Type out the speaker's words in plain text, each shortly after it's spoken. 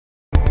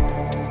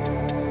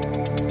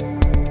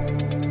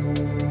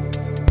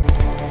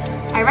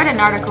I read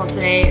an article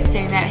today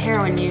saying that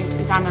heroin use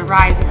is on the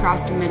rise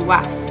across the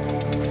Midwest.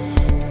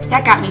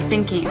 That got me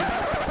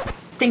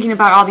thinking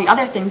about all the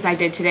other things I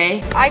did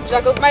today. I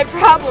juggled my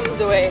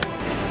problems away.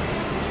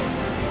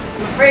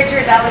 I'm afraid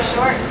you're $1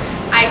 short.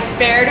 I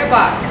spared a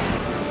buck.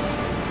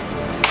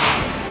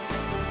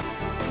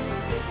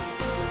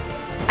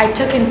 I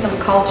took in some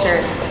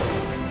culture.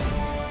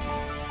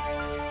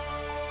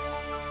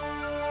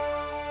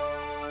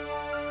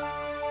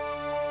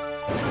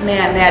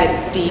 Man, that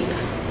is deep.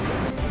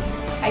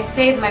 I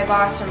saved my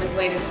boss from his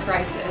latest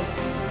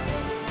crisis.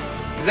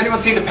 Does anyone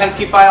see the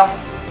Penske file?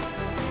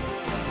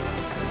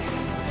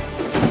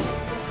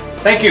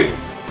 Thank you.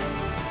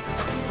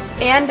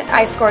 And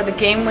I scored the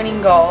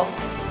game-winning goal.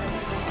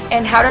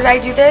 And how did I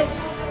do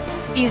this?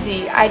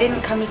 Easy. I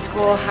didn't come to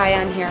school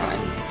high on heroin.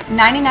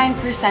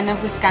 99%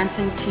 of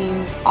Wisconsin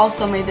teens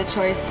also made the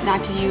choice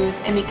not to use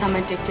and become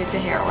addicted to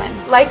heroin.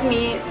 Like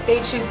me, they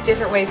choose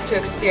different ways to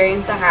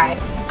experience a high.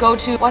 Go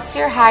to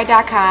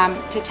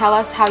whatsyourhigh.com to tell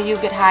us how you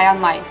get high on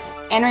life.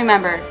 And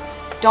remember,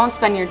 don't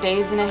spend your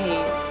days in a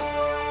haze.